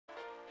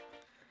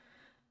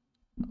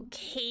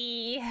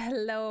Okay,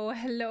 hello.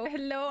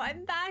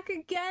 I'm back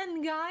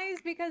again, guys,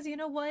 because you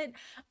know what?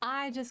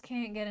 I just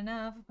can't get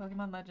enough of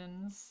Pokemon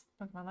Legends.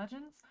 Pokemon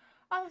Legends?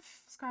 Of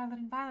Scarlet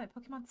and Violet.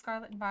 Pokemon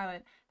Scarlet and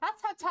Violet.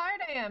 That's how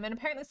tired I am, and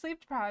apparently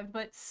sleep deprived,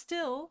 but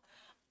still,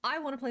 I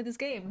want to play this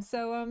game.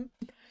 So,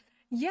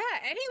 yeah,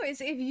 anyways,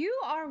 if you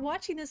are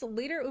watching this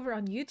later over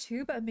on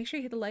YouTube, make sure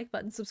you hit the like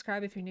button,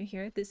 subscribe if you're new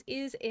here. This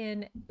is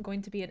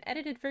going to be an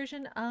edited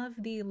version of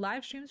the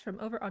live streams from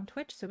over on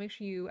Twitch, so make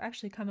sure you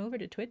actually come over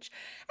to Twitch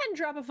and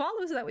drop a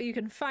follow so that way you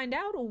can find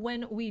out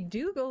when we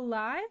do go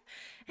live.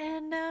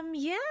 And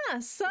yeah,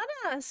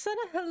 Sana,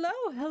 hello,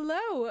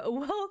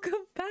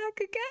 welcome back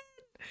again.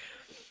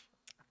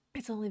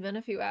 It's only been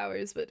a few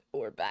hours, but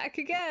we're back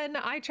again.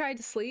 I tried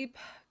to sleep,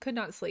 could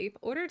not sleep,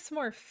 ordered some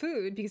more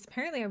food because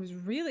apparently I was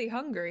really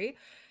hungry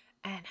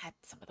and had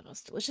some of the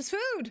most delicious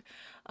food.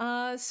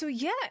 So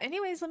yeah,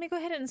 anyways, let me go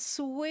ahead and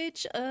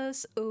switch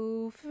us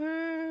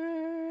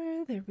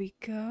over. There we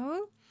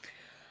go.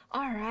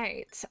 All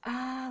right,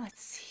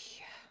 let's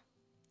see.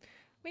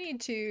 We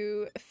need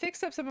to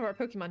fix up some of our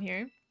Pokemon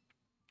here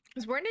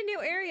because we're in a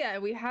new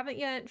area. We haven't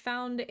yet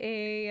found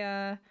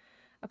a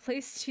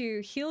place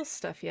to heal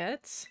stuff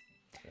yet.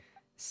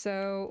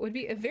 So it would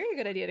be a very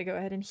good idea to go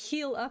ahead and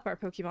heal up our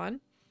Pokemon.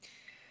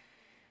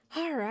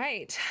 All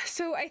right,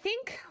 so I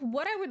think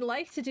what I would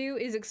like to do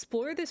is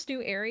explore this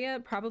new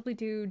area, probably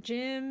do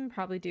Gym,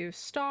 probably do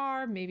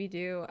Star, maybe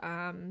do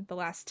the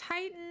Last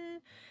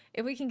Titan.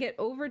 If we can get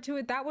over to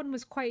it, that one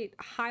was quite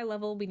high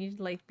level. We need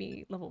to like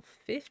be level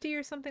 50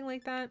 or something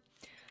like that.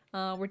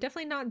 We're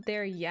definitely not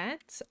there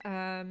yet.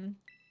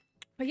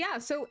 But yeah,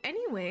 so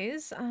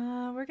anyways,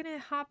 we're gonna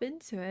hop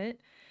into it.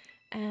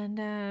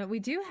 And we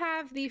do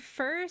have the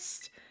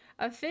first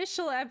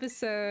official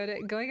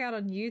episode going out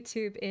on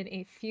YouTube in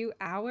a few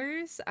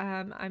hours.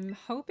 I'm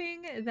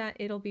hoping that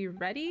it'll be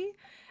ready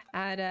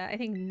at, I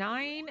think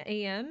 9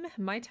 a.m.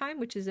 my time,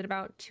 which is in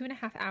about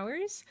 2.5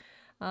 hours.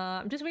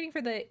 I'm just waiting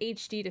for the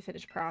HD to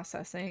finish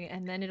processing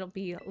and then it'll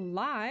be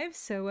live.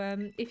 So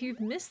if you've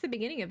missed the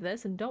beginning of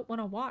this and don't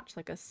want to watch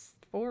like a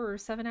 4 or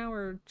 7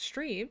 hour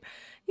stream,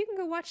 you can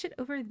go watch it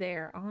over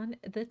there on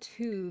the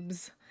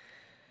tubes.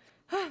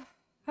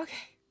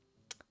 Okay,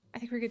 I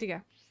think we're good to go.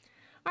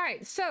 All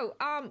right, so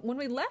when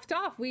we left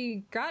off,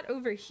 we got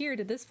over here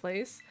to this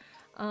place.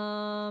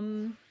 Yeah,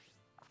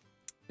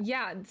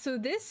 so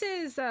this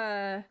is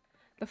the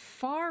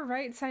far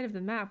right side of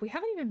the map. We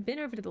haven't even been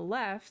over to the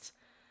left,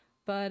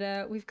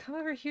 but we've come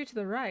over here to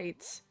the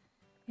right.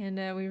 And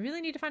we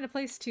really need to find a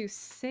place to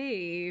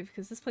save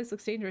because this place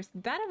looks dangerous.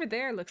 That over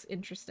there looks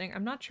interesting.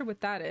 I'm not sure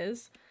what that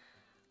is.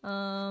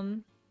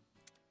 Let's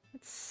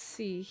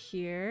see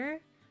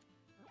here.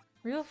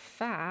 Real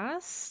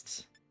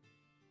fast.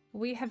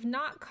 We have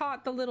not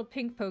caught the little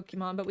pink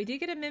Pokemon, but we did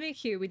get a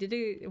Mimikyu.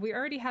 We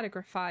already had a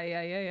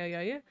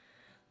Grafairy. Yeah.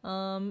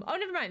 Oh,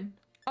 never mind.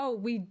 Oh,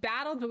 we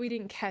battled, but we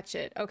didn't catch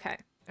it. Okay.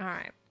 All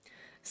right.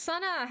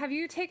 Sana, have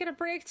you taken a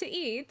break to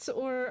eat,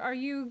 or are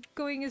you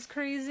going as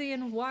crazy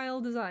and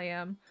wild as I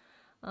am?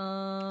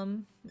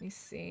 Let me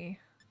see.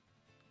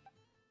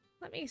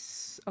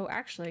 Oh,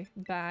 actually,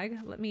 bag.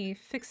 Let me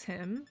fix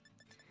him.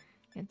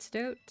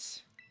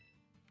 Antidote.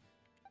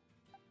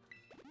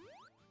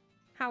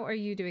 How are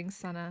you doing,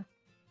 Sana?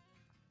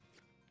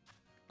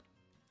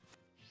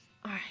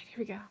 Alright, here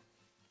we go.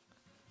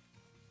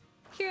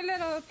 Here,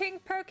 little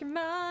pink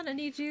Pokemon, I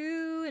need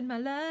you in my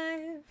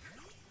life.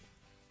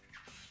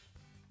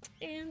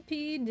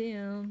 MP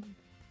down.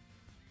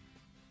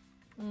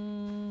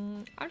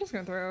 I'm just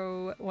gonna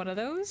throw one of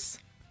those.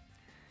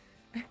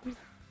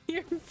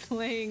 You're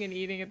playing and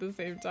eating at the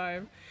same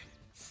time.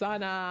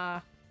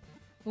 Sana!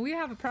 We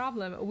have a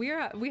problem. We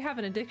have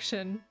an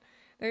addiction.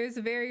 There is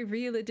a very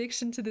real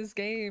addiction to this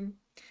game.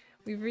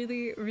 We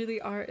really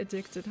are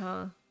addicted,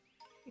 huh?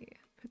 Yeah,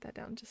 put that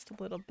down just a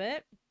little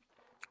bit.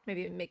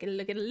 Maybe make it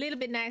look a little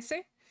bit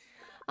nicer.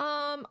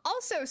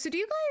 Also, so do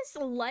you guys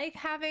like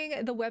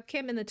having the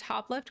webcam in the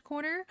top left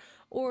corner?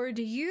 Or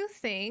do you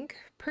think,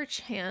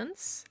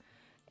 perchance,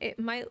 it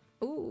might...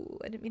 Oh,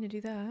 I didn't mean to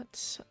do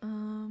that.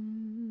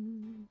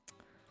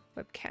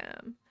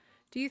 Webcam.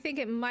 Do you think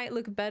it might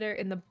look better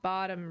in the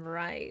bottom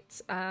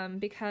right?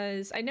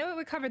 Because I know it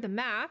would cover the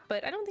map,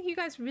 but I don't think you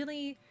guys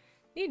really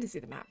need to see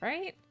the map,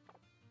 right?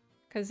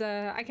 Because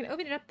I can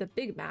open it up the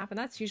big map, and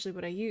that's usually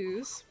what I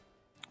use.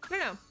 I don't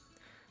know.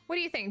 What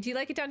do you think? Do you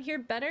like it down here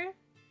better?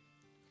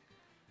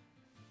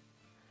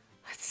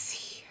 Let's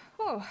see.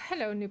 Oh,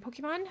 hello, new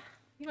Pokemon.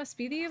 You must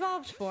be the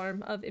evolved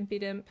form of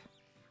Impidimp.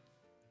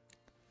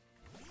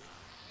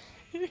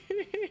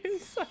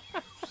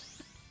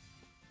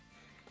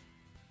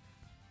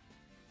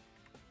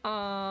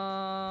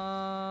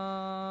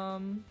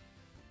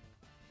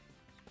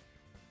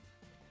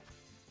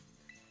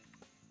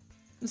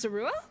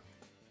 Zorua?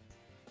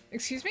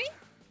 Excuse me?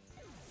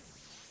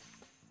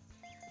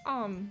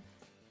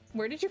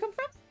 Where did you come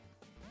from?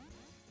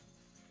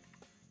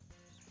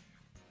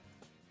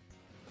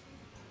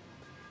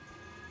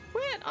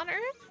 What on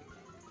earth?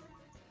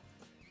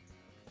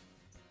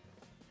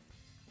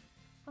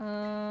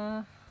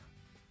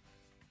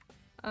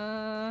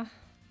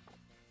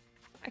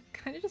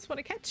 kind of just want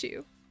to catch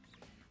you.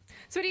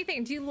 So what do you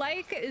think? Do you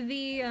like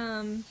the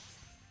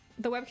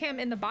webcam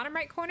in the bottom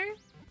right corner?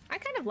 I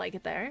kind of like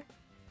it there.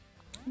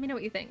 Let me know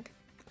what you think.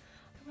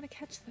 I want to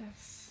catch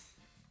this.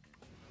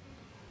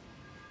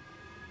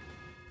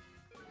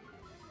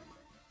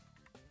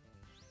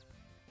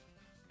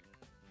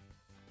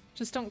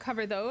 Just don't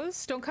cover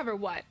those. Don't cover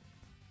what?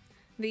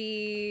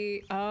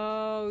 The...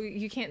 Oh,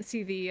 you can't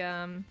see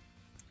the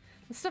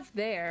stuff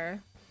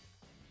there.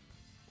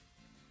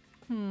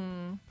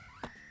 Maybe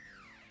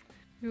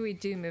we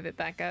do move it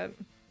back up.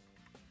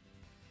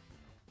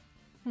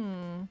 I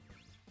don't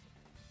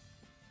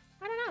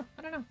know.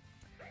 I don't know.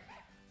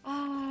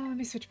 Oh, let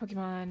me switch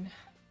Pokemon.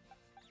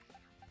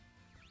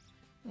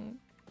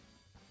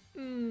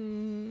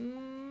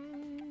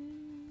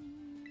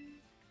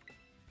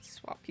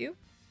 Swap you.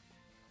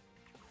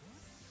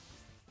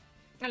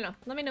 I don't know.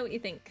 Let me know what you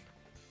think.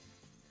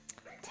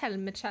 Tell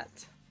me,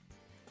 chat.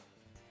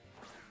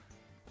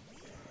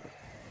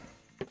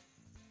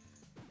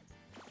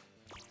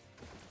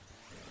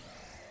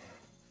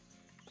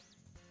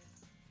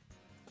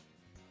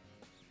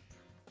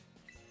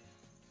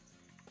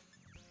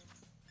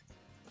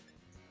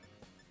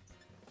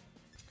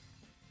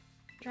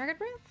 Dragon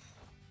Breath?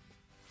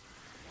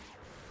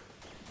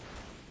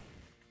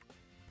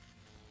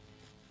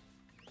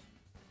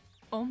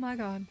 Oh my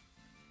god.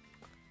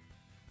 I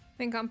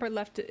think Umpert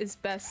left is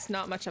best,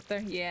 not much up there.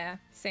 Yeah,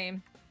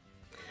 same.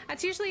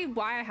 That's usually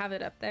why I have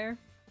it up there.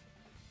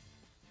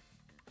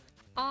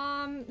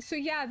 So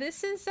yeah,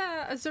 this is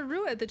a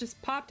Zorua that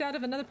just popped out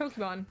of another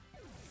Pokemon.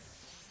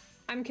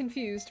 I'm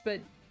confused,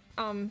 but,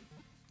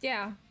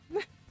 yeah.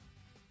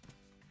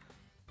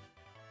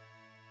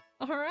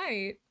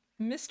 Alright.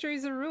 Mystery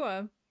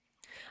Zorua.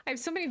 I have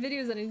so many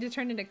videos that I need to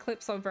turn into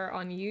clips over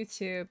on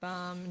YouTube,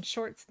 and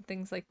shorts and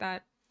things like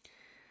that.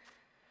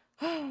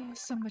 Oh,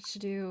 so much to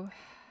do.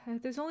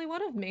 There's only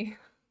one of me.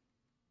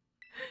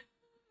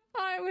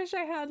 I wish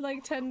I had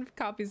like 10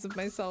 copies of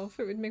myself.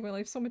 It would make my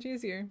life so much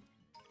easier.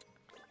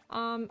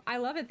 I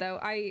love it though.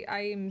 I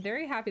am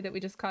very happy that we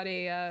just caught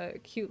a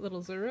cute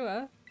little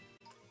Zorua.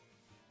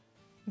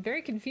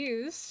 Very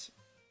confused,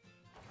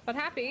 but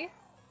happy.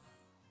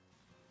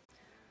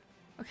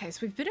 Okay, so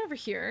we've been over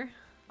here.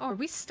 Oh, are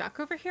we stuck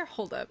over here?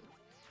 Hold up.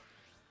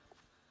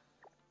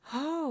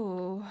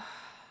 Oh.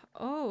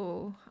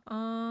 Oh.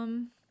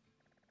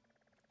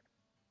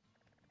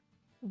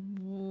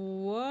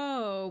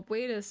 Whoa.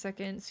 Wait a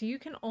second. So you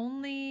can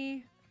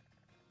only...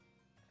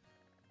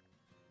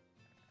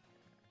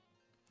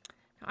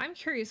 I'm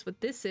curious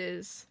what this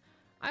is.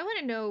 I want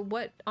to know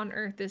what on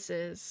earth this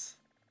is.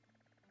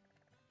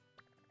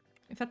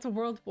 If that's a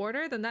world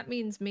border, then that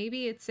means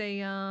maybe it's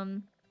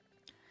a,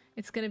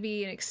 it's gonna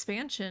be an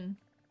expansion.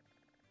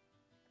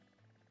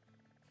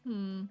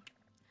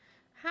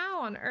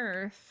 How on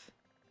earth?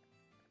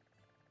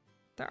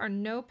 There are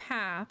no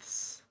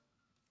paths.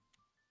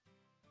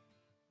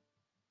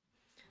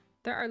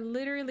 There are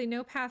literally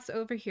no paths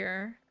over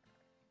here.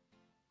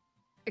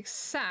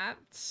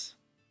 Except...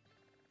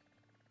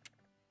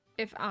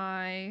 if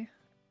I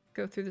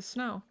go through the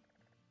snow.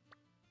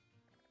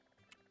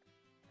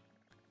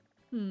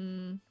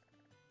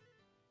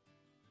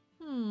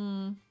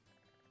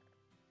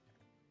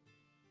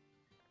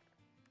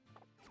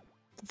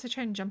 Let's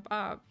try and jump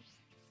up.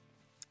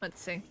 Let's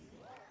see.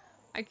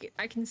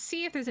 I can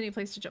see if there's any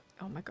place to jump.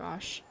 Oh my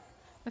gosh.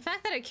 The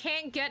fact that I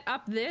can't get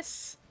up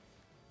this.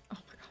 Oh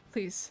my god,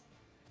 please.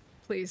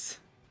 Please.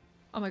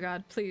 Oh my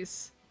god,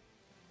 please.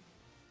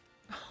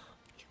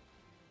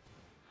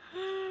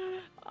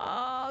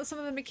 Oh, some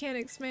of the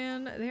mechanics,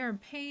 man. They are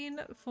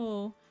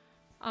painful.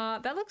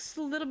 That looks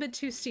a little bit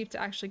too steep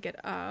to actually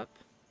get up.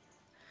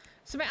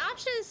 So my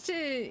option is to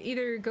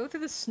either go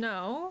through the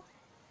snow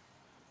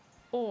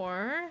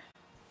or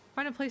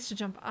find a place to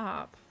jump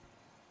up.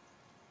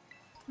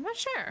 I'm not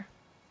sure.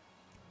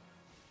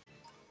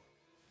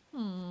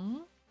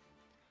 What's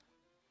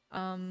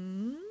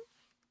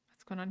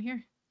going on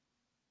here?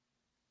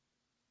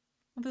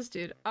 What's this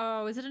dude?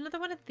 Oh, is it another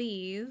one of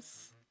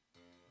these?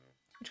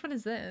 Which one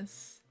is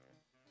this?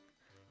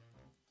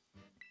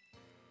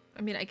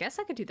 I mean, I guess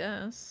I could do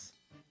this.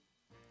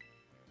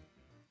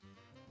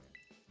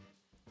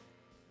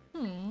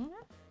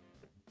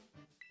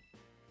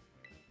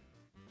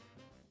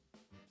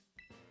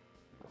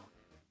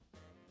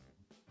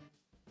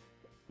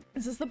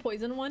 Is this the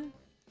poison one?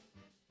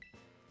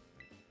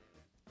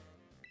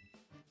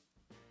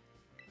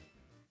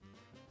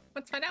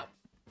 Let's find out.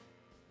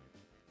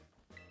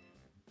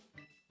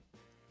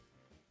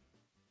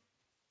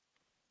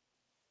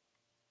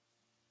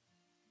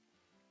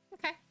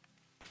 Okay.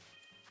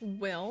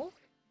 Well,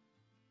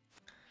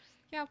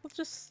 yeah, we'll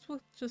just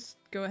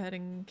go ahead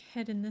and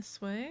head in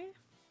this way.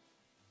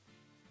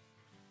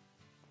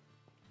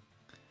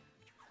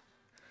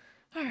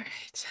 All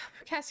right,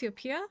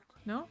 Cassiopeia?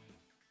 No.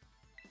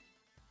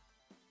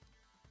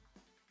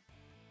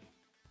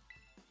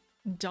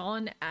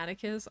 Dawn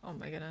Atticus? Oh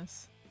my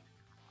goodness.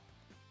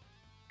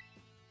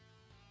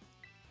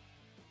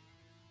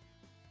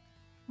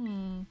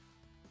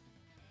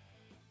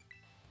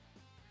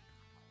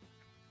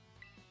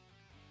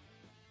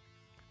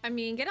 I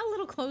mean, get a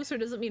little closer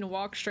doesn't mean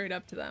walk straight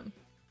up to them.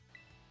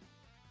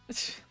 I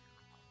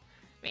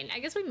mean, I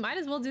guess we might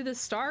as well do this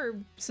star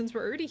since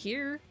we're already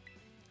here.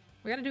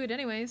 We gotta do it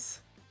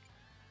anyways.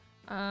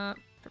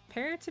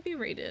 Prepare to be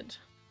raided.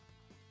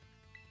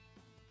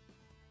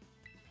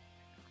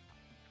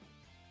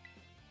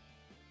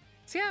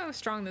 See how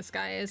strong this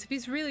guy is. If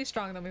he's really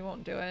strong, then we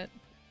won't do it.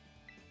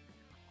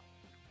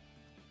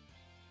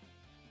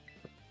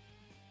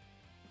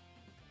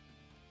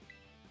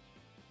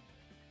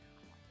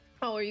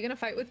 Oh, are you gonna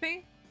fight with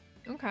me?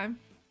 Okay.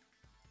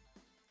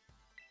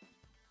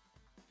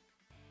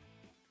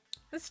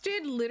 This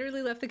dude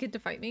literally left the kid to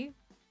fight me.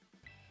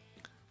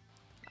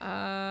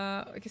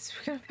 I guess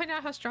we're gonna find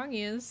out how strong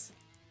he is.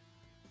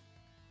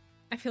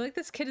 I feel like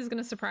this kid is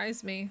gonna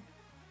surprise me.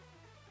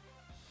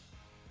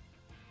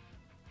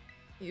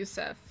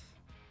 Yusef.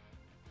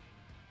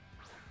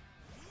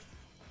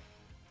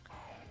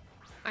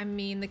 I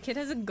mean, the kid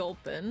has a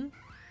gulpin.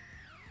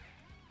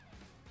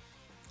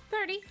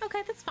 30.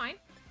 Okay, that's fine.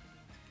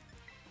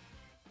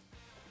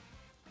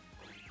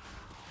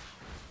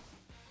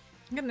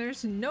 Again,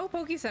 there's no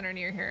Poke Center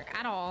near here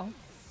at all.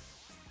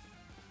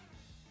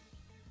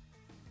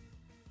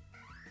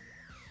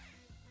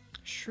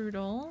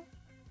 Strudel.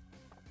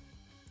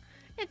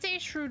 It's a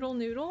Strudel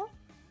noodle.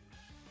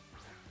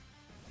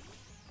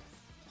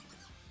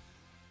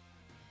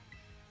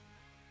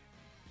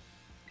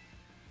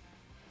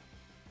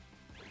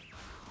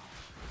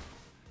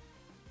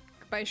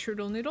 Goodbye,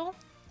 Strudel noodle.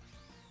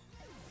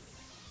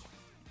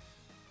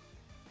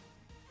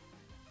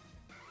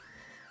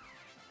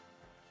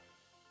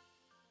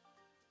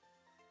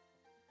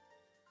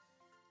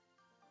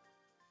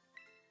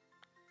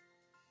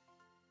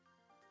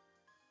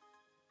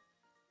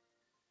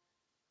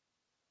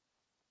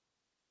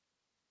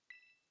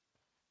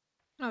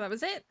 Oh, that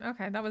was it?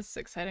 Okay, that was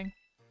exciting.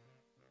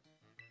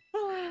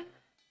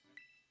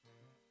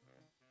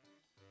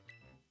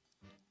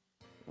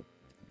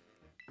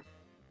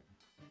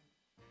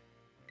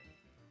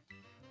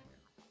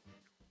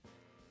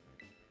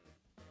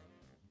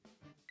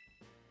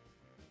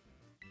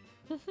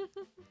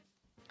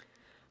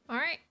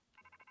 Alright.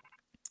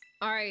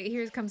 Alright,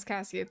 here comes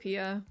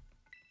Cassiopeia.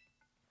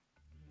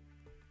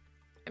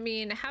 I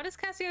mean, how does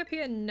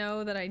Cassiopeia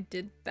know that I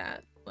did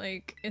that?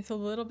 Like, it's a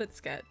little bit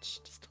sketch.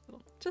 Just a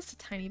little. Just a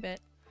tiny bit.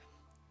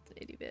 It's an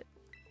itty bit.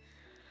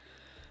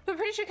 But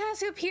pretty sure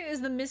Cassiopeia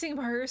is the missing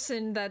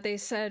person that they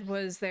said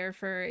was there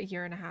for a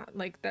year and a half.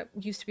 Like, that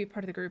used to be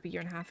part of the group a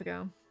year and a half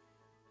ago.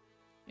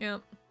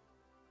 Yep.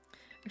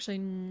 Actually,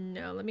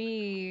 no. Let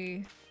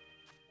me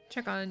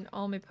check on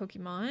all my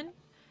Pokemon.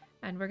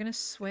 And we're gonna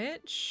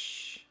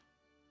switch.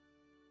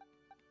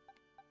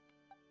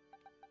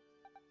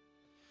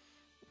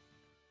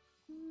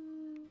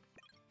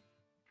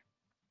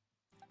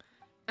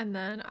 And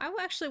then I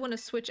actually want to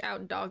switch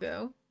out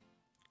Doggo.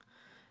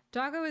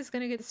 Doggo is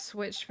gonna get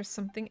switched for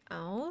something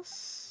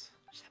else.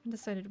 Just haven't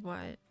decided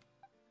what.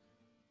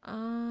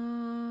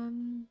 I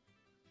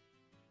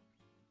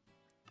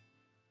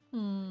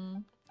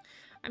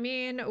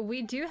mean,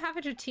 we do have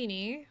a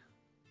Dratini.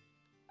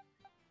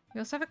 We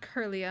also have a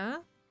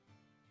Curlia.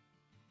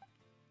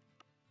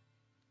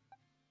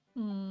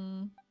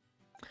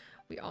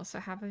 We also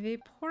have a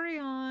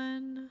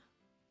Vaporeon,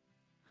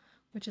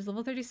 which is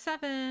level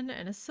 37,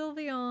 and a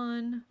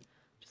Sylveon,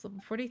 which is level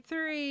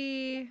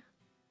 43.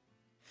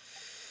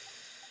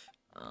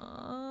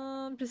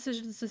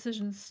 Decisions.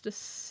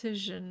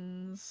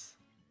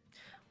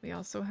 We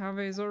also have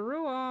a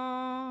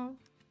Zorua.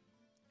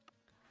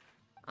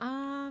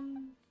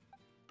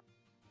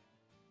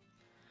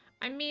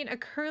 I mean, a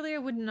Curlia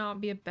would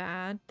not be a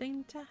bad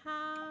thing to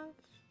have.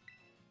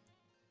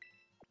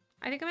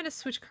 I think I'm gonna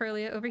switch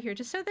Curlia over here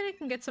just so that I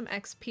can get some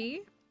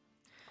XP.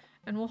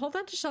 And we'll hold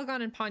on to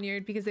Shelgon and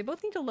Poniard because they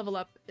both need to level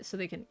up so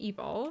they can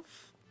evolve.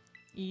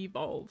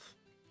 Evolve.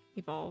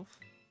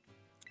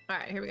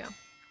 Alright, here we go.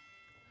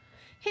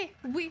 Here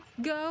we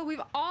go.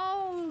 We've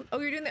all... Oh,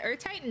 you're doing the Earth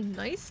Titan.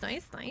 Nice.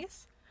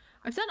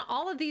 I've done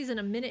all of these in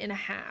a minute and a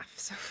half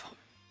so far.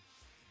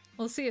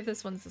 We'll see if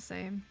this one's the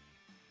same.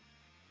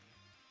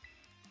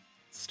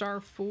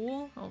 Star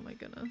Fool? Oh my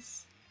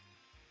goodness.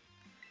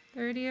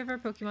 30 of our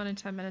Pokemon in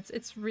 10 minutes.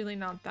 It's really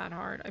not that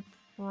hard, I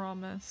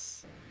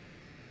promise.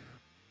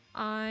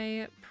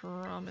 I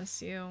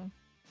promise you.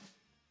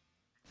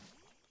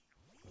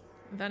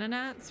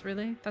 Venonats?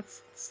 Really?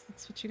 That's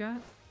what you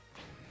got?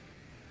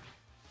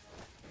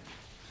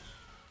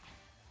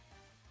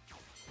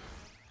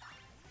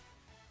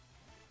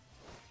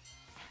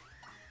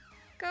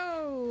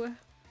 Go!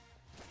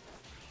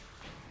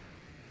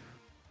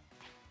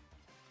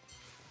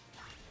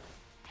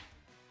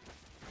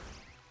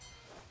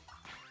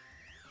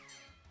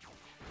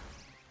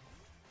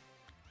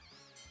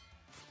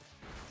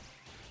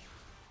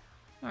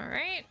 All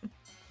right.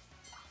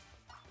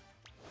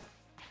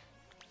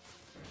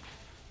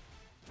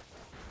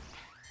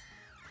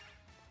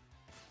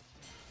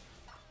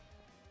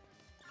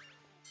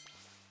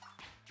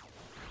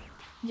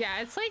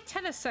 Yeah, it's like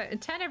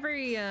 10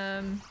 every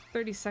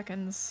 30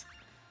 seconds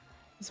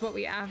is what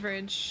we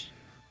average.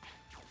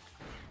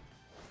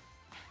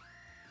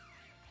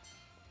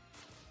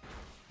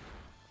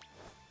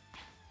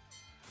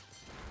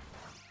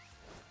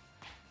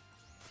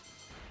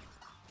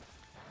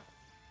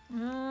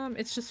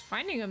 It's just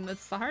finding them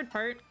that's the hard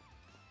part.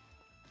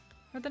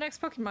 Where's the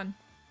next Pokemon?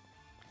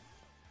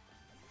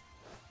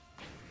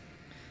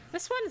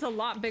 This one's a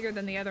lot bigger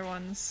than the other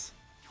ones.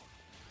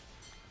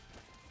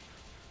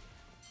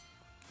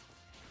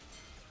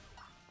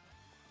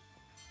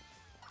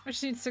 I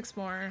just need 6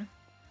 more.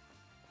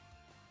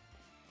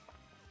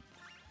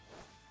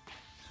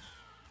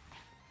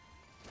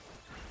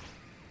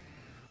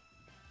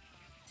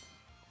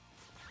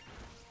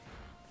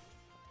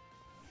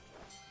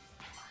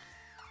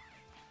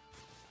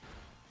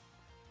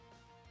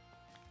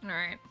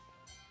 Alright.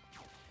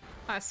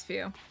 Last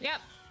few.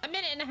 Yep, a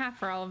minute and a half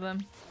for all of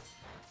them.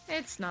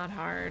 It's not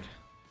hard.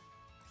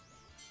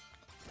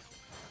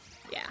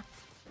 Yeah,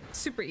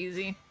 super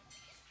easy.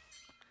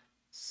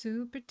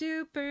 Super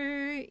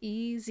duper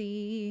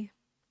easy.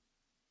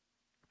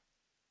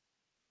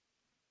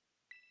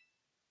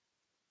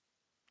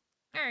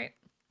 Alright,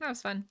 that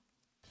was fun.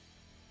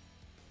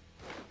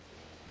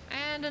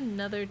 And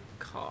another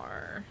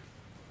car.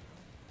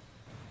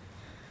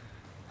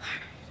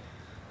 Alright.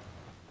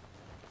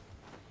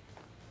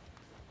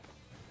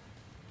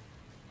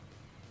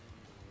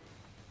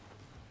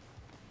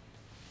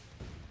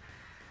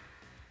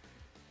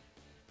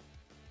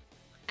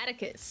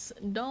 Atticus,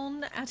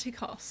 Don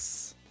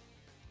Atticus.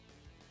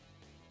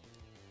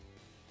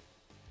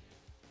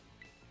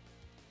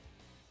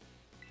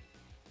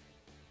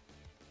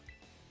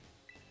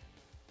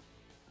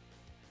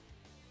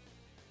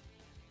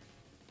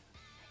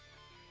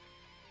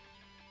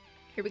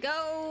 Here we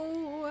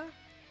go.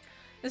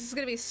 This is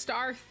gonna be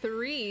star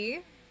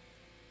 3.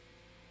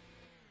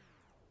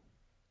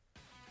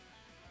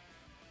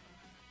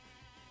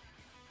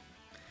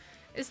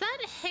 Is that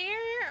hair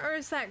or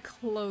is that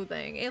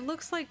clothing? It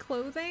looks like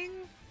clothing,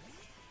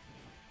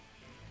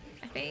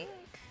 I think.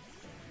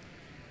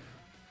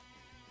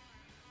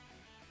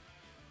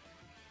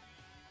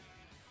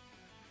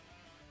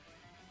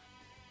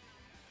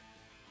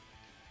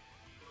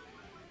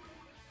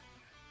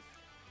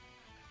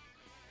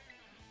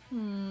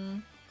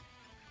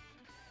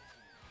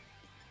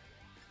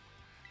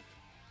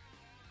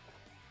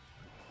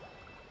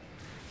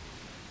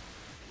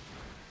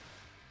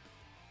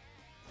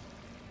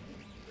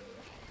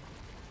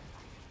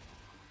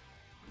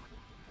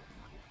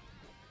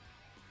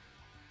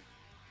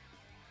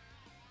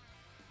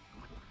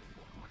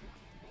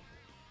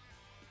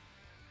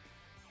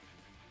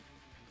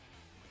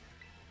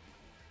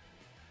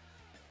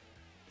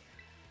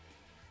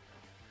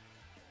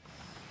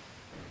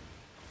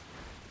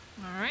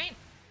 Alright.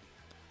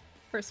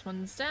 First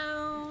one's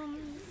down.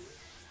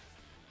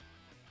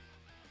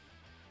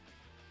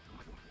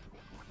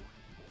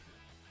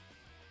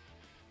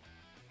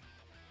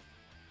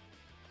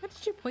 Why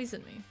did you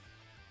poison me?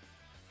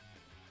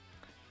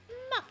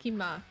 Mucky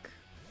muck.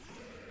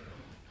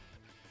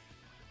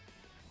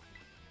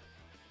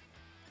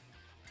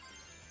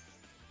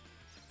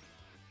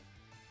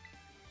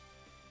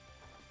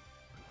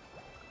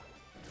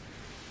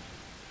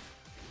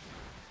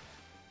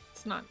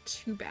 It's not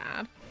too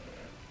bad.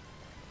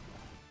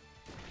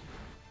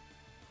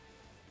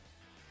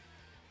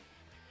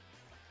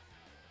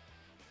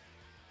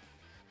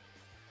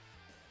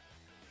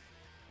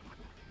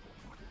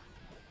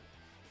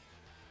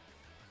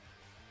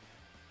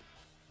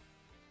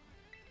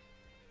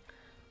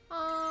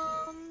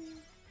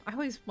 I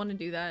always want to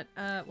do that.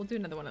 We'll do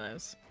another one of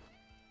those.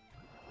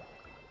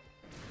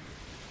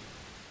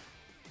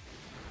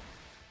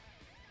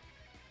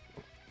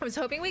 I was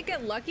hoping we'd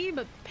get lucky,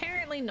 but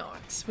apparently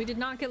not. We did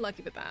not get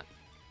lucky with that.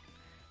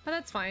 But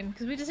that's fine,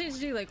 because we just need to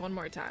do like one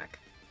more attack.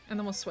 And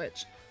then we'll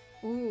switch.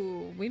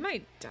 Ooh, we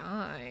might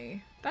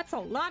die. That's a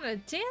lot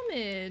of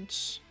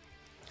damage.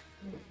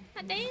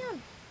 God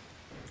damn.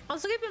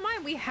 Also keep in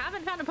mind, we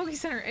haven't found a Poke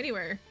Center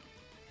anywhere.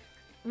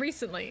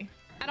 Recently.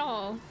 At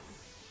all.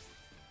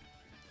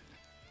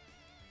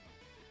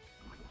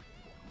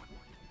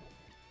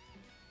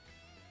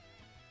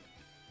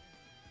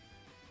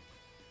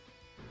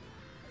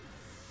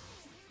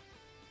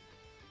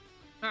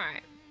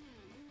 Alright.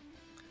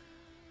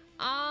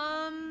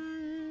 I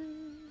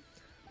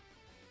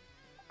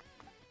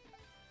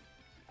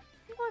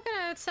think we're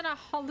gonna send a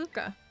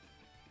Haluka.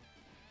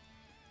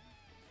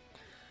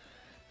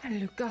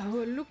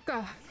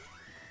 Haluka.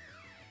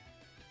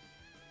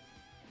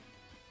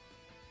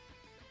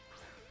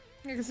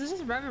 Yeah, because this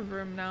is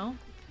Revavroom now.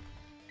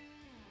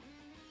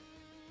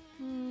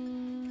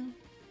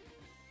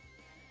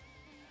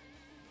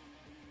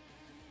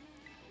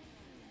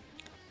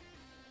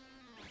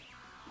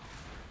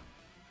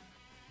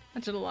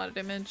 That did a lot of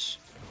damage.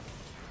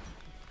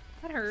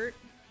 That hurt.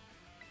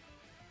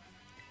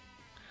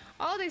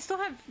 Oh, they still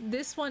have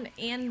this one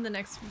and the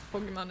next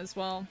Pokemon as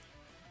well.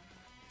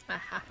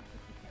 Aha.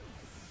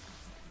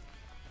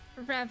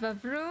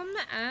 Revavroom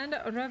and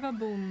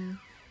Revaboom.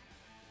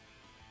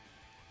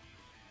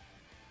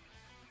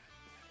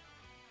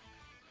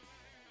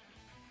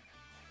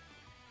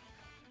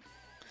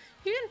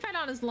 You didn't fight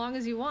on as long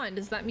as you want.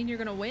 Does that mean you're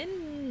gonna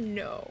win?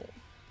 No.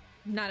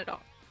 Not at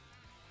all.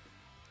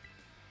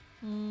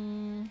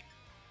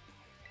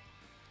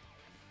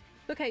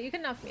 Okay, you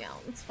can knock me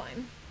out. It's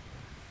fine.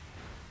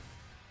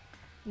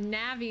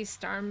 Navi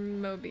Star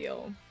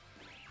Mobile.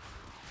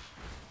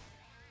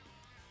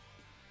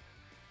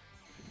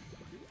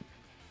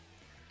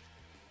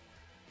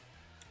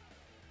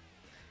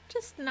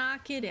 Just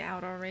knock it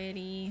out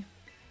already.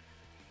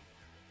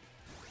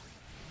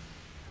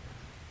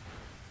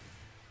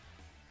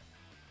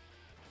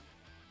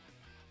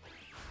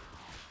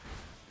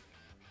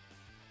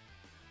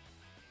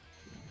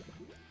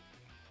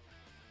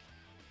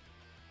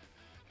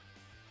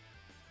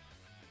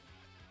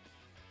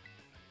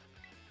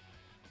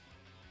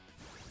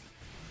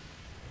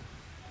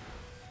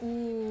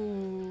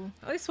 Ooh,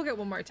 at least we'll get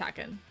one more attack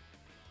in.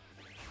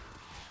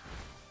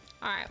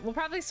 All right, we'll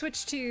probably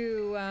switch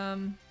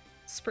to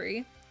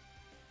Spree.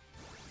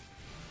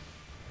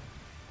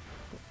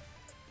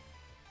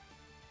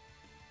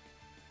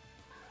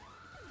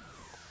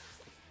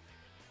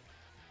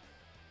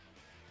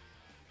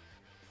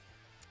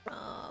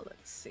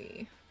 Let's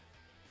see.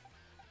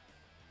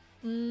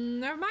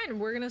 Never mind,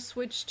 we're gonna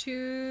switch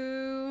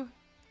to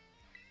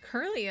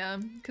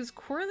Curlia, because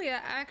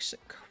Curlia actually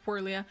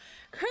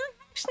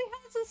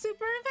has a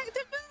super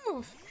effective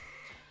move.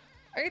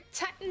 Earth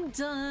Titan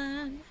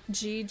done.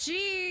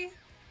 GG.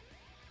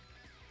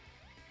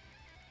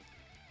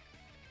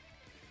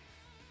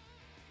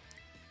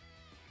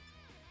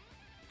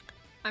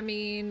 I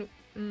mean,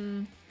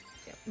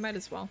 yeah, might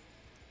as well.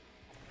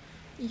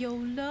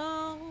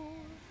 YOLO.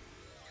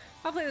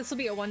 Hopefully this will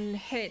be a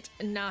one-hit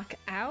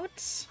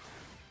knockout.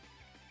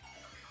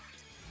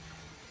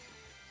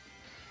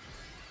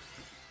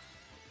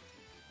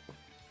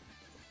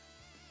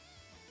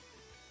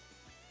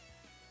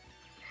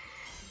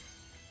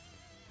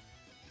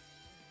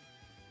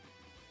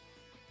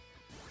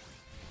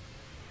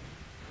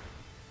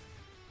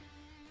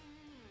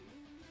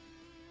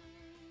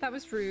 That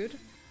was rude. It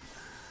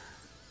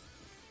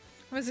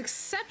was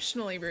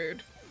exceptionally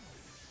rude.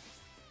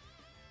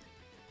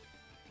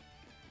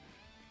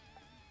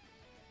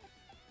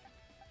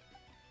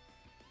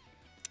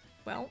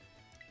 Well,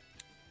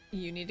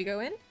 you need to go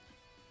in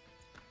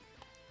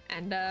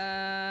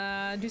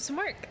and do some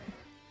work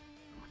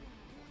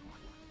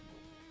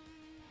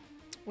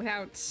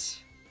without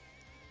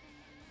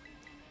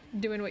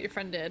doing what your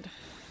friend did.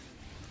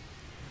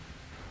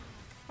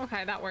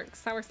 Okay, that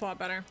works. That works a lot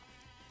better.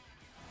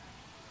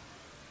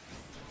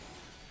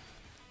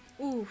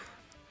 Ooh.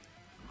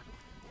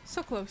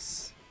 So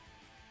close.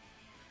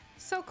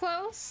 So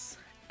close,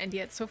 and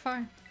yet so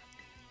far.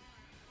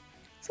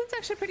 So it's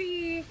actually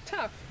pretty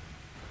tough.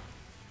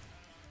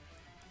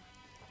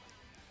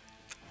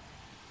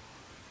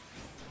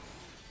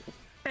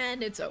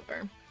 And it's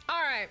over.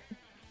 All right.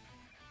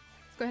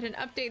 Let's go ahead and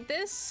update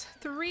this.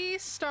 3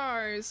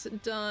 stars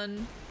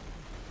done.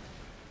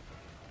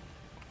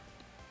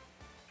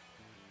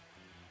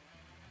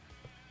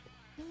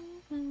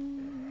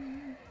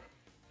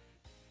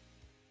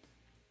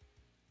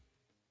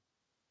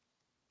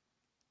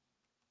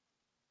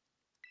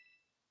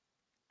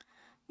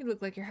 You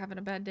look like you're having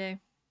a bad day.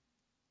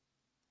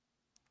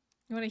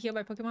 You want to heal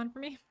my Pokemon for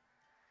me?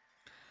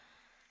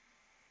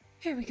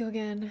 Here we go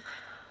again.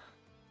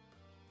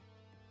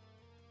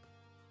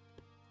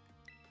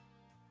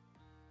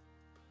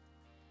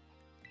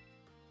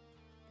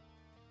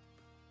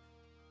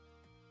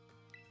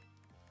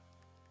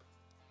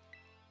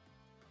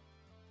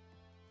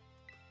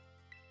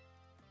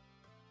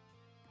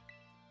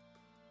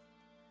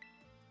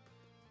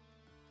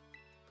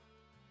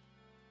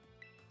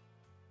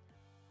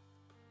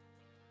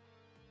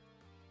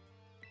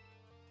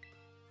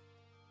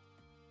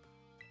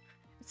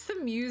 It's the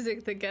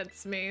music that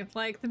gets me.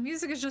 Like, the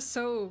music is just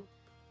so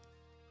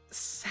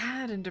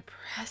sad and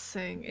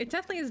depressing. It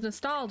definitely is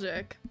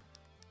nostalgic.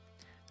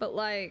 But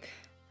like,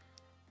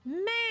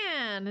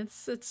 man,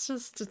 it's a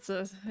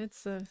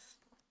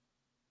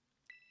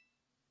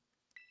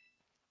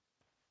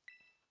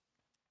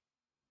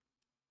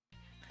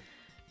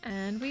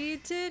and we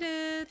did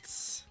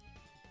it.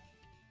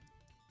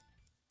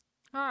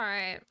 All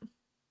right.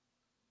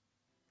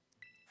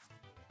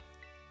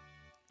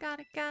 Got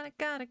it.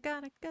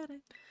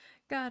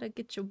 Gotta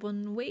get you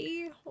one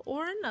way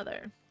or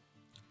another.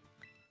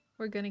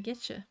 We're gonna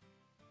get you.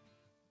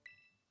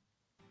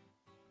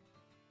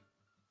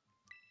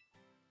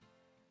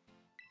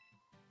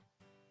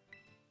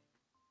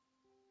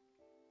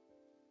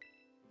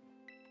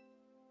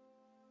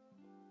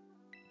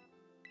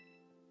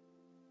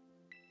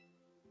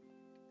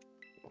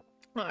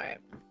 All right.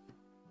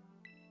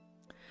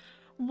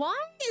 Why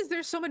is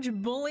there so much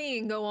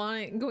bullying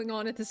going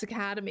on at this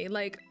academy?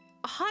 Like,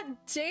 hot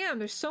damn,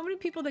 there's so many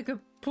people that get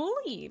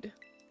bullied.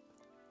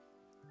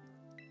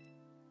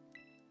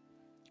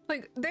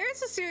 Like,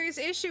 there's a serious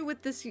issue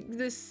with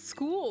this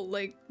school.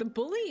 Like, the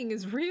bullying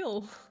is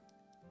real.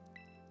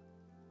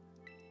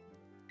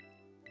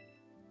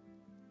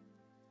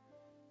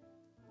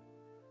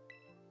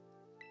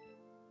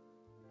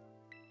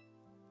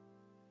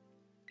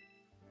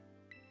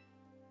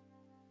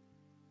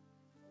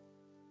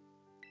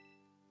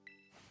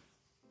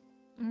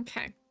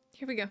 Okay,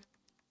 here we go.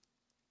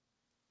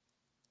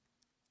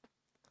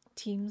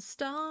 Team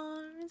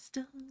Star is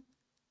done.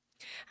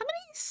 How many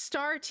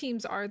star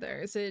teams are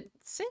there? Is it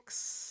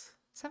 6,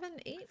 7,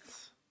 8? I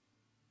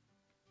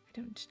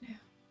don't know.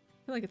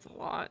 I feel like it's a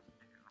lot.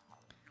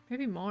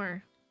 Maybe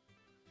more.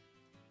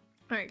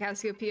 Alright,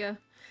 Cassiopeia.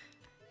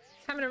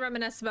 Having to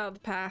reminisce about the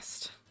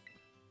past.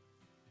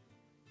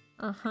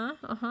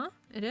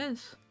 It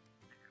is.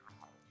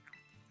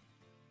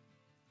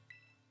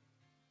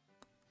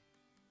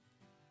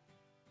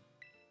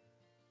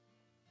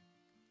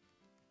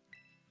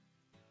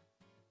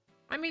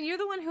 I mean, you're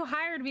the one who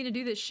hired me to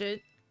do this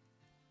shit.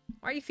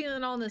 Why are you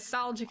feeling all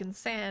nostalgic and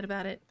sad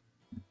about it?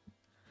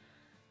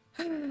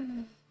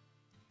 I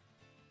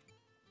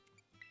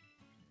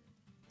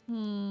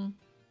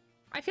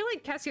feel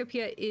like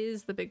Cassiopeia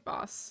is the big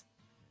boss.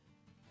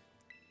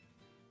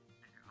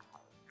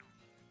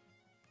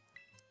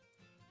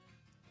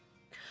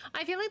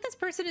 I feel like this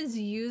person is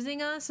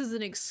using us as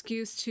an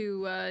excuse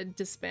to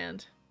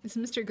disband. It's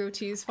Mr.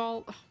 Goatee's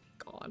fault. Oh,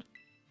 God.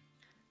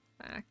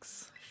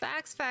 Facts.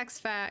 Facts, facts,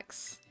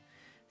 facts.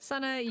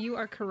 Sana, you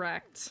are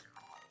correct.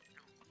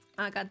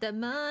 I got the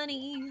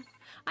money.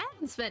 I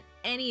haven't spent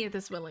any of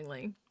this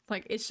willingly.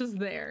 Like, it's just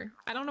there.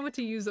 I don't know what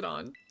to use it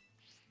on.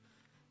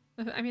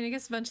 I mean, I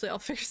guess eventually I'll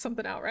figure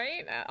something out,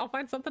 right? I'll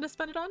find something to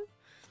spend it on. And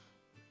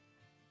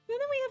then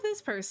we have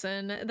this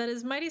person that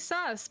is mighty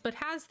sus, but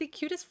has the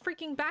cutest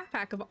freaking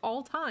backpack of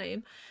all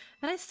time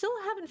that I still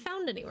haven't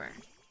found anywhere.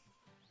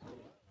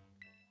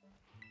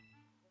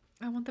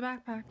 I want the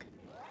backpack.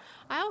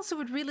 I also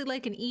would really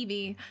like an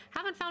Eevee.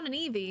 Haven't found an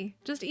Eevee.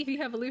 Just Eevee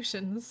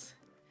evolutions.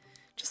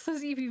 Just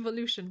those Eevee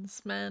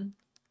evolutions, man.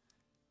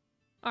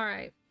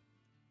 Alright.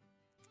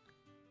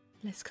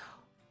 Let's go.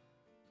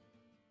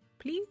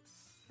 Please?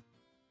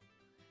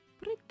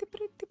 Pretty,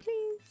 pretty,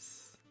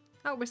 please.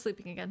 Oh, we're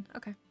sleeping again.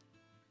 Okay.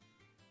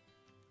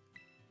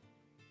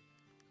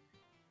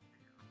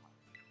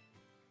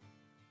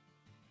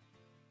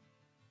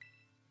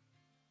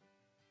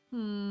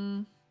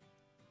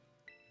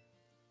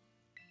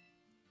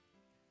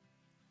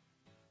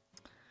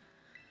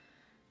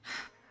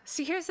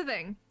 See, here's the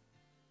thing.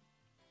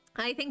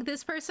 I think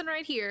this person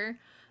right here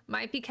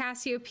might be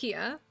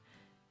Cassiopeia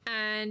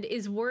and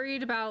is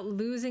worried about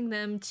losing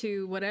them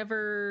to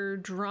whatever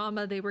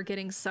drama they were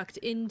getting sucked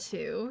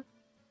into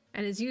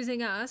and is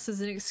using us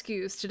as an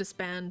excuse to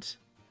disband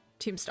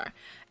Team Star.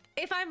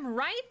 If I'm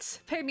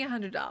right, pay me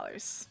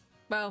 $100.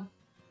 Well,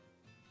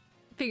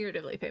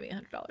 figuratively pay me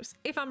 $100.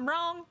 If I'm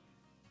wrong,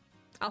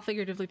 I'll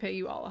figuratively pay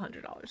you all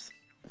 $100.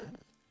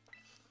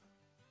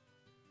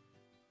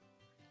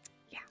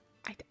 Yeah,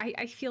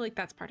 I feel like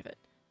that's part of it.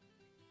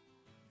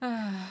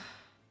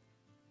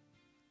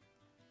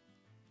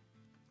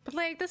 But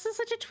like, this is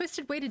such a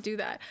twisted way to do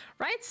that.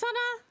 Right,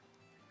 Sana?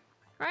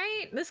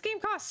 Right? This game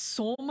costs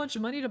so much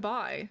money to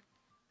buy.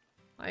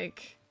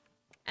 Like,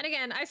 and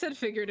again, I said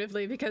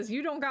figuratively because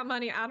you don't got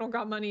money, I don't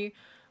got money,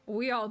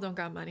 we all don't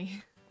got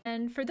money.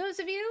 And for those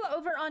of you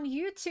over on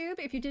YouTube,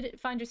 if you did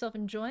find yourself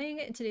enjoying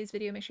today's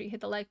video, make sure you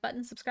hit the like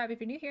button, subscribe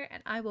if you're new here,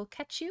 and I will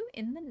catch you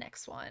in the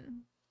next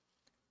one.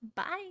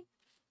 Bye!